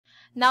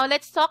Now,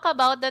 let's talk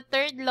about the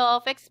third law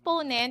of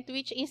exponent,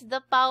 which is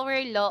the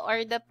power law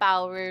or the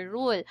power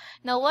rule.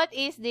 Now, what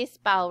is this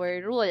power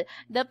rule?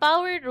 The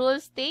power rule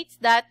states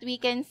that we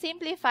can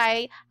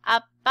simplify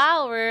a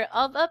power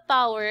of a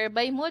power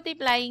by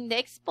multiplying the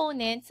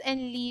exponents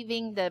and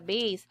leaving the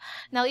base.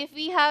 Now, if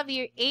we have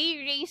here a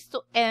raised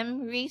to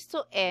m raised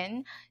to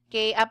n,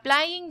 okay,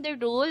 applying the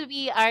rule,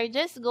 we are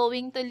just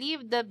going to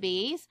leave the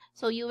base.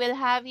 So, you will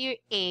have here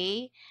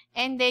a,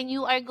 and then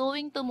you are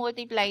going to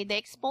multiply the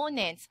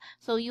exponents.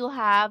 So, you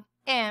have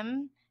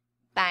m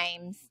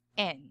times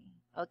n.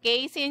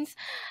 Okay, since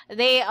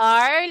they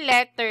are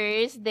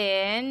letters,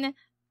 then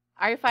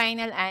our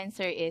final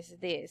answer is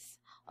this.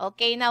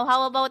 Okay, now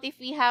how about if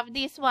we have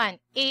this one?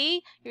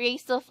 A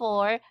raised to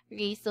 4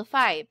 raised to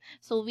 5.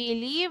 So, we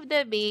leave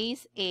the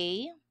base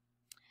a,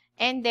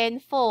 and then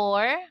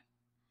 4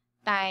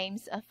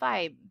 times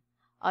 5.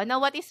 Oh, now,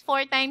 what is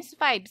 4 times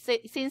 5?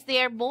 Since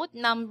they are both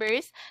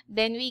numbers,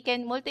 then we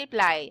can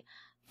multiply.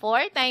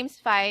 4 times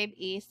 5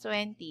 is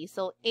 20.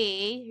 So,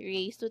 a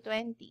raised to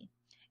 20.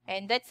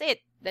 And that's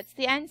it. That's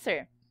the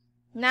answer.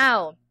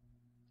 Now,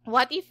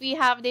 what if we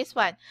have this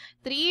one?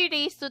 3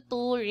 raised to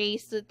 2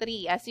 raised to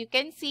 3. As you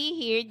can see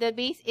here, the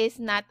base is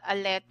not a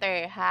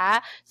letter,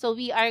 ha? So,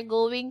 we are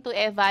going to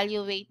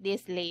evaluate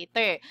this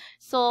later.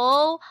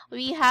 So,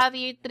 we have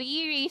here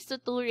 3 raised to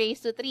 2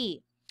 raised to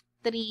 3.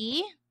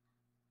 3,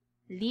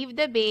 leave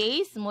the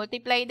base,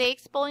 multiply the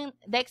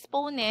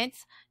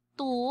exponents,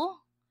 2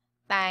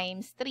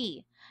 times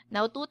 3.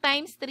 Now, 2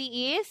 times 3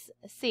 is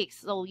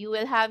 6. So, you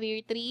will have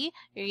here 3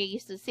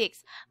 raised to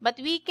 6. But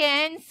we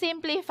can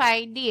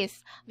simplify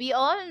this. We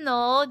all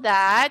know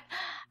that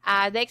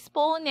the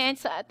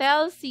exponents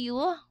tells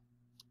you,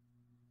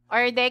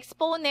 or the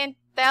exponent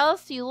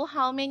tells you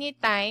how many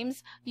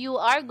times you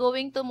are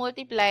going to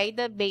multiply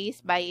the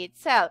base by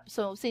itself.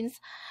 So,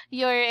 since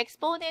your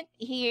exponent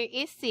here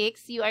is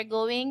 6, you are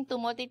going to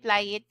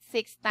multiply it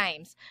 6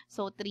 times.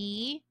 So,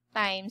 3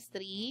 times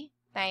 3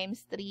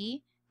 times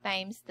 3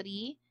 times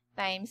 3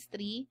 times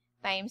 3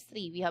 times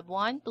 3. We have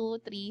 1, 2,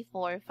 3,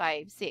 4,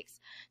 5, 6.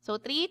 So,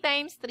 3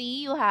 times 3,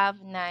 you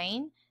have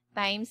 9.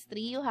 Times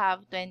 3, you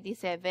have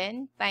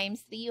 27.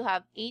 Times 3, you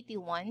have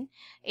 81.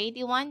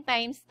 81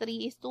 times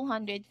 3 is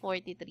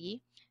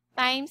 243.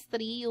 Times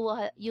 3, you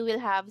will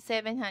have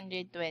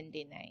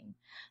 729.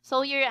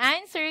 So, your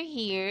answer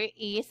here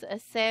is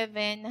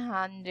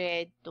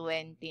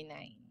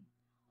 729.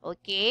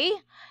 Okay?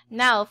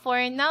 Now,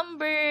 for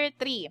number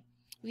 3,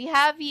 we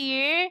have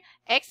here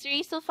x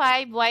raised to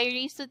 5, y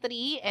raised to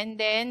 3, and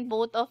then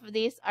both of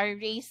these are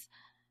raised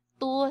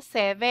to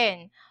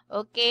 7.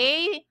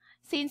 Okay?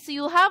 Since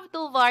you have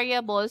two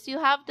variables, you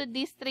have to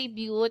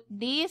distribute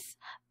this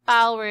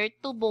power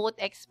to both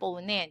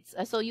exponents.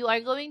 So, you are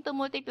going to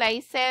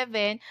multiply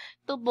 7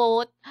 to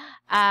both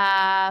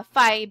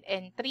 5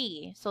 and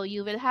 3. So,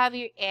 you will have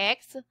your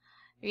x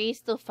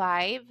raised to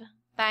 5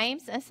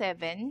 times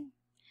 7,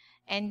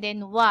 and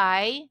then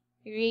y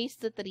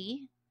raised to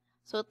 3.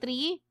 So,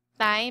 3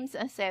 times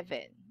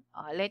 7.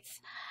 Let's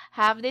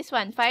have this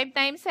one. 5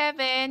 times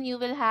 7, you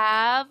will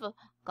have,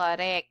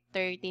 correct,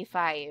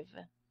 35.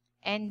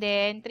 And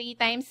then, 3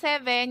 times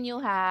 7, you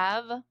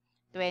have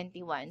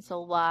 21.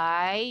 So,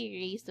 y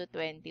raised to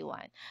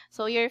 21.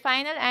 So, your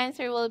final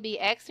answer will be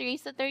x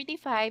raised to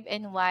 35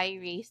 and y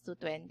raised to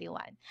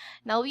 21.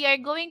 Now, we are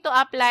going to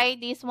apply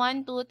this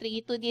 1, 2,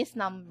 3 to this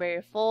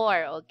number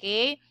 4,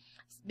 okay?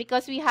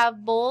 Because we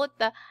have both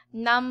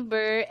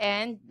number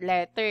and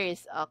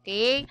letters,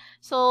 okay?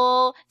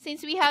 So,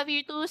 since we have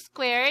here 2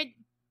 squared,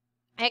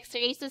 x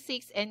raised to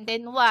 6, and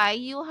then y,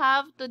 you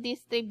have to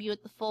distribute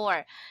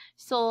 4.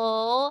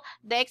 So,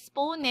 the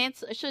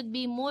exponents should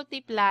be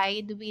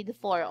multiplied with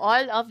 4.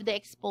 All of the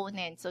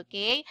exponents,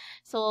 okay?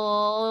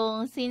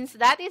 So, since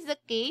that is the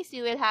case,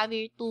 you will have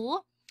here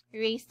 2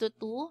 raised to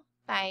 2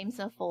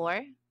 times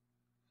 4.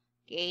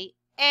 Okay?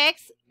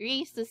 X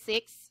raised to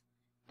 6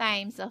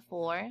 times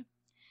 4.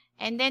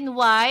 And then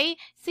y,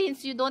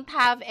 since you don't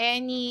have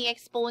any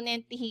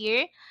exponent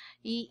here,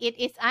 it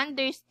is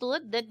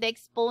understood that the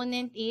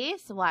exponent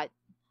is what?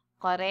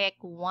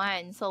 Correct,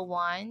 1. So,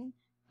 1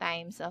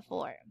 times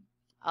 4.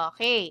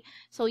 Okay.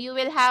 So, you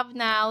will have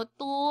now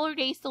 2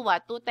 raised to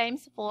what? 2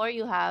 times 4,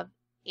 you have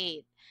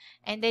 8.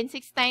 And then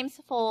 6 times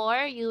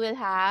 4, you will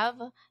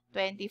have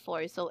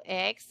 24. So,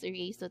 x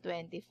raised to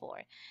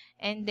 24.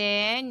 And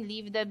then,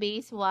 leave the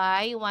base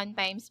y. 1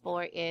 times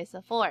 4 is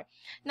 4.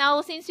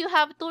 Now, since you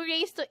have 2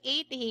 raised to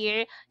 8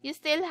 here, you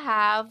still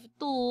have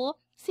to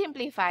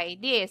simplify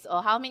this.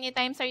 O, how many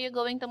times are you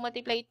going to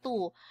multiply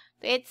 2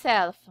 to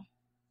itself?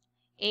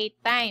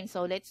 8 times.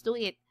 So, let's do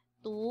it.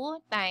 2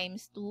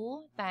 times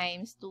 2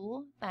 times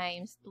 2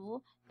 times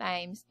 2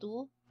 times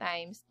 2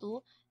 times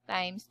 2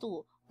 times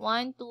 2.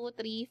 1, 2,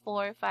 3,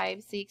 4,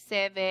 5, 6,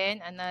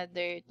 7,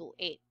 another 2,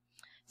 8.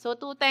 So,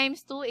 2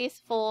 times 2 is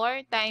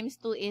 4, times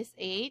 2 is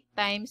 8,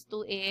 times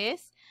 2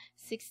 is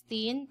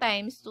 16,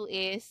 times 2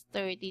 is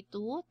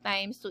 32,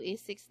 times 2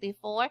 is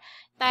 64,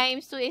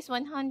 times 2 is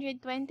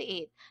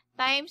 128,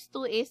 times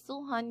 2 is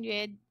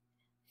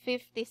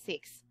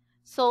 256.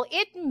 So,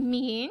 it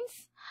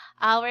means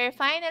our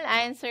final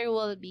answer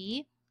will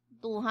be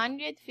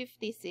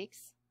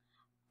 256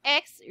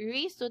 x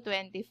raised to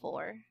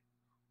 24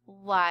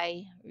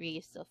 y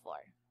raised to 4.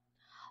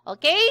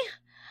 Okay?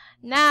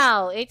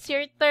 Now, it's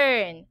your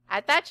turn.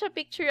 Attach a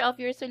picture of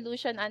your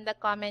solution on the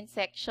comment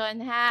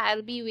section, ha?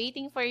 I'll be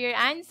waiting for your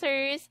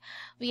answers.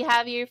 We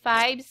have your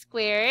 5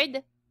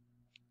 squared,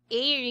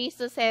 a raised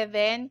to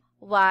 7,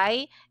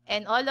 y,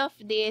 and all of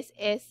this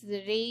is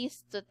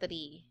raised to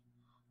 3.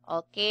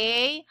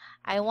 Okay?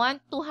 I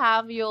want to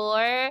have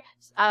your,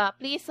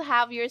 please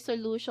have your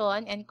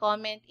solution and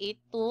comment it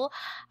to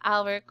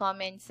our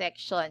comment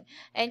section.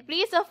 And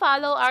please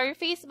follow our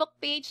Facebook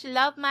page,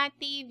 Love Math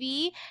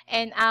TV,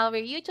 and our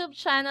YouTube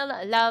channel,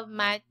 Love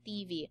Math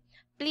TV.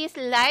 Please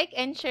like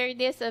and share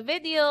this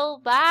video.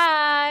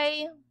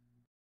 Bye!